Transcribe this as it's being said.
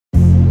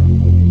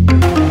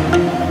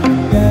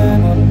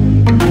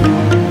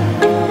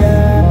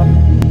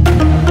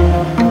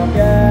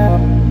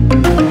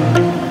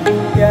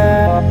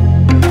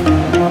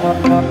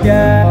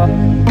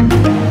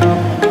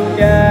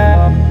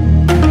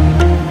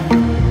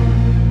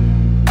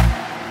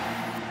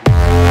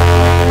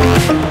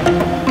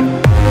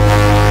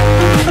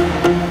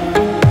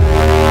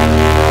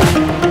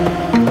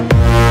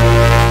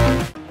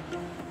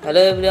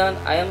everyone,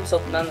 I am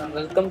Swapnan and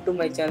welcome to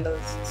my channel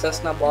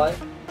Sasna Boy,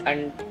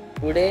 and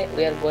today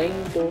we are going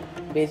to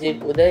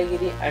visit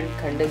Udayagiri and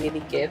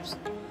Khandagiri Caves.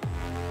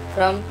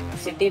 From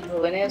city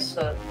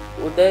Bhubaneswar,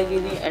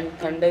 Udayagiri and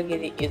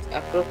Khandagiri is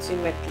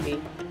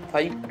approximately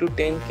 5 to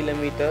 10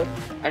 km,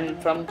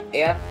 and from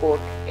airport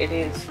it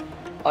is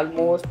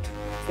almost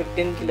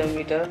 15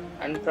 km,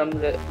 and from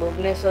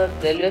Bhubaneswar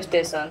railway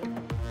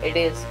station it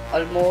is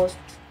almost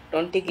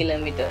 20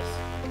 kilometers.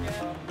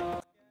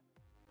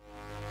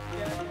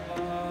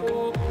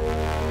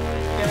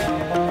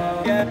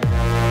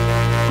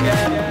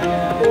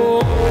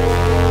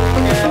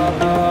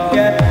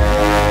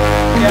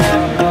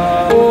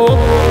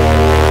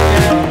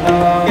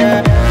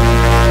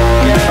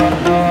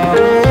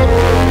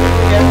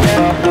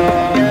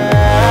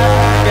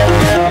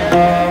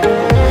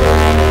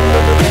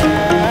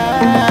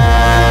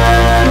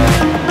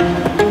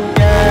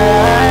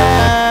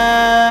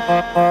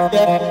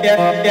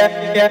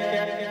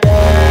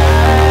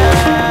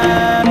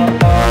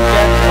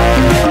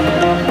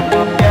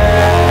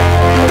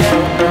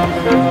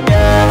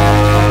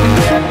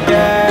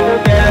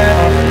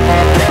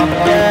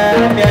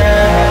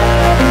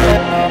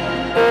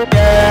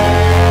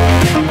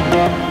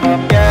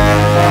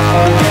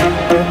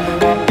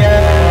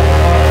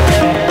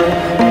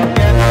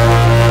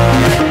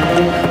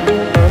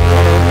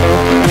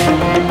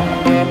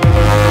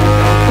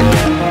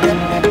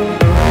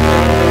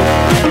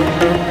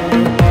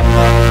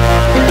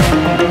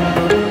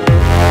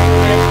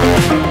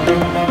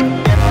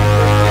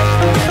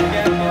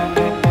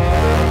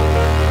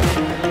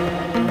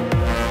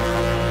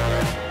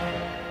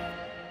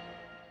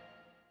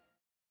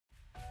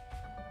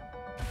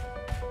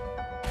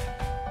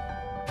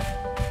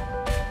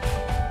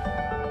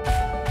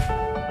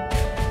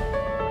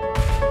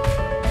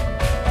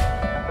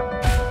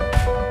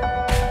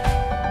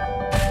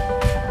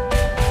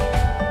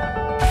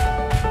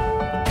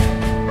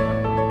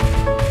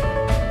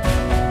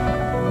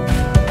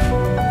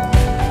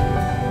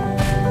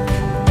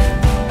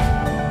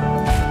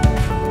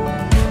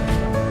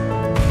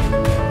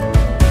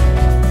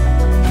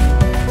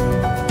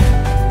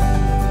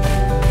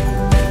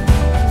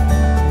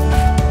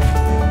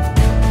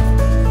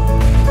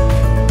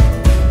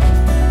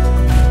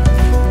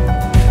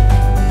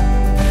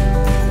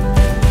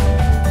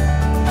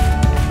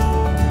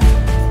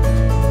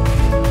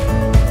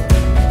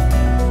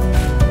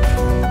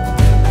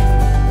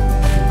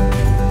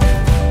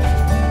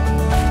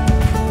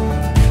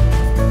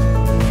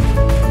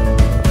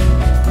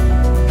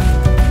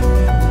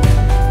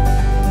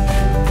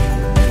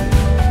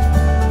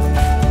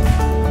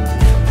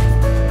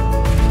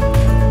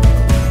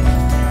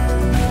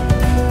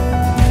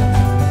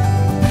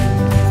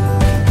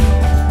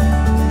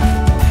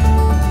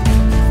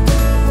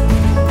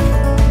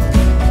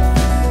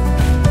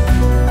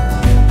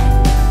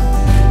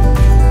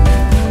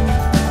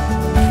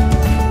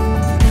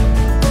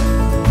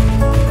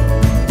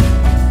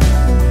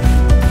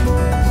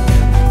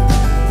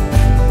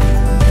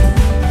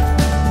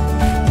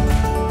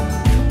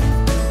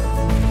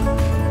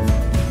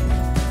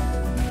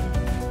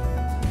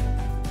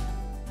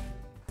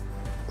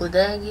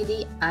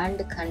 Udayagiri and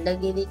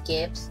Khandagiri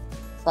Caves,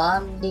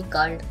 formerly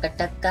called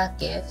Kattaka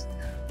Caves,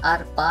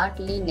 are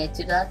partly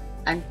natural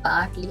and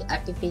partly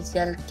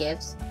artificial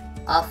caves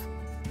of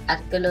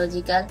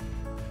archaeological,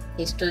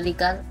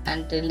 historical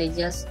and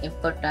religious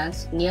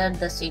importance near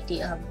the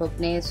city of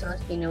Bhubaneswar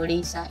in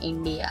Odisha,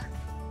 India.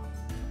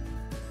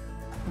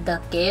 The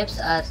caves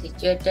are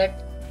situated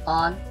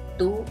on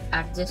two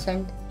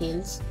adjacent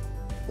hills,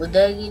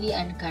 Udayagiri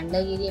and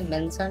Khandagiri,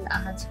 mentioned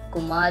as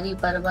Kumari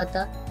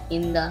Parvata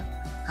in the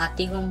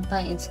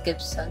Hathigumpa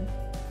inscription.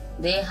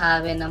 They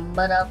have a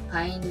number of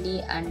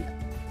finely and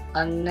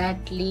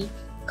ornately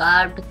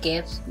carved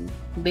caves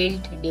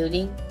built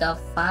during the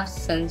 1st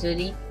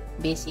century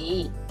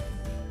BCE.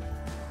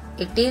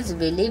 It is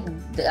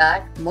believed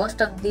that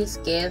most of these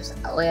caves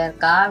were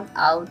carved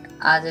out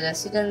as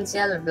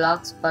residential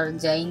blocks for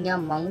Jaina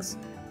monks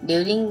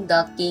during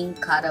the King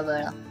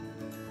Kharavela.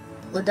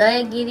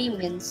 Udayagiri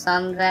means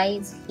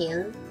Sunrise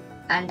Hill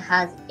and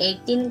has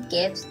 18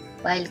 caves,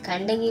 while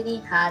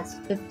Khandagiri has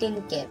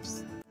 15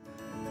 caves.